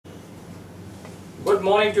Good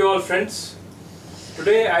morning to you all friends.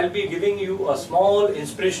 Today I'll be giving you a small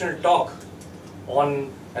inspirational talk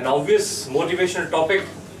on an obvious motivational topic.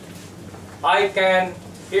 I can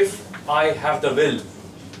if I have the will.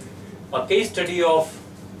 A case study of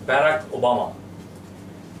Barack Obama.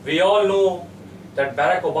 We all know that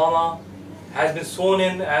Barack Obama has been sworn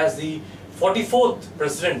in as the 44th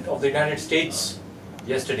President of the United States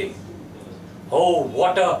yesterday. Oh,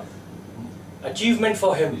 what a achievement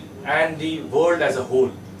for him and the world as a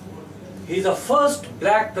whole. He is the first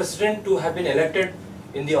black president to have been elected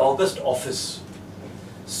in the August office.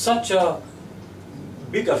 Such a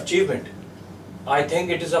big achievement. I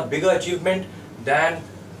think it is a bigger achievement than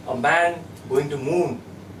a man going to moon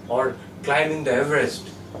or climbing the Everest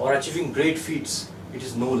or achieving great feats. It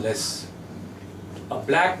is no less. A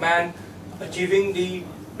black man achieving the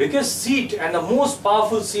biggest seat and the most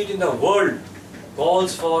powerful seat in the world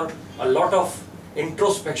calls for a lot of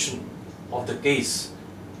introspection of the case,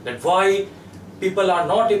 that why people are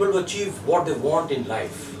not able to achieve what they want in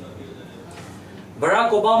life.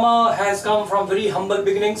 Barack Obama has come from very humble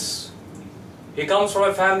beginnings. He comes from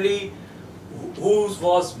a family who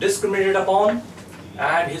was discriminated upon,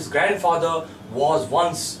 and his grandfather was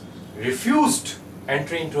once refused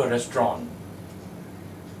entry into a restaurant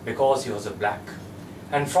because he was a black.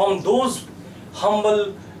 And from those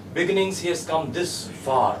humble beginnings he has come this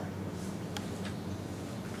far.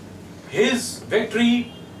 His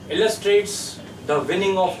victory illustrates the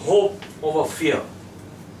winning of hope over fear,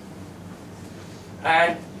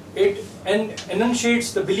 and it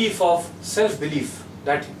enunciates the belief of self-belief,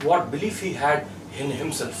 that what belief he had in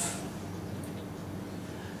himself.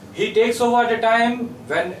 He takes over at a time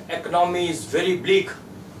when economy is very bleak.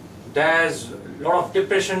 There's a lot of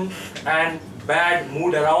depression and bad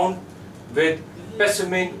mood around, with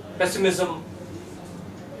pessimism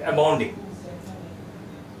abounding.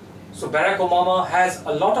 So Barack Obama has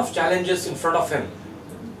a lot of challenges in front of him.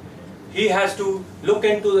 He has to look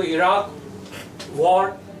into the Iraq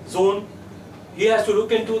war zone. He has to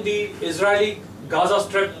look into the Israeli-Gaza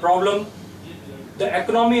Strip problem, the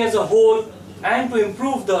economy as a whole, and to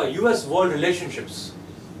improve the US-world relationships.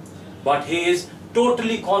 But he is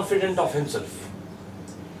totally confident of himself.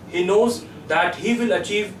 He knows that he will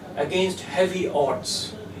achieve against heavy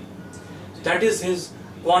odds. That is his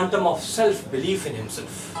quantum of self-belief in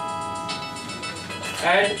himself.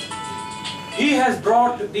 And he has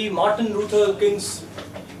brought the Martin Luther King's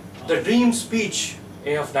The Dream speech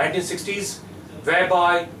of 1960s,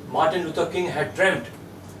 whereby Martin Luther King had dreamt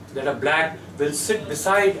that a black will sit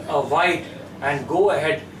beside a white and go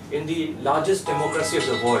ahead in the largest democracy of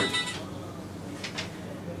the world.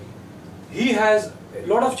 He has a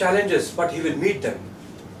lot of challenges, but he will meet them.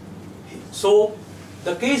 So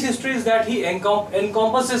the case history is that he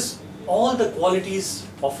encompasses all the qualities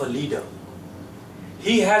of a leader.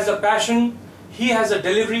 He has a passion, he has a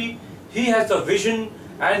delivery, he has the vision,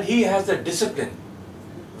 and he has the discipline.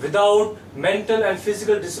 Without mental and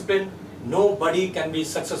physical discipline, nobody can be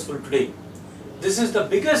successful today. This is the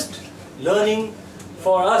biggest learning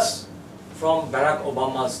for us from Barack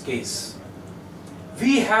Obama's case.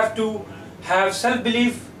 We have to have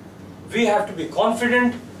self-belief, we have to be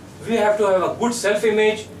confident, we have to have a good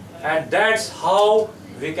self-image, and that's how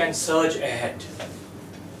we can surge ahead.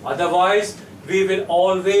 Otherwise, we will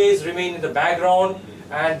always remain in the background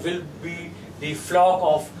and will be the flock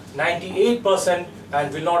of 98%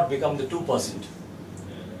 and will not become the 2%.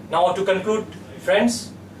 Now, to conclude,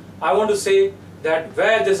 friends, I want to say that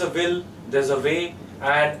where there's a will, there's a way,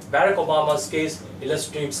 and Barack Obama's case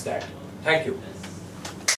illustrates that. Thank you.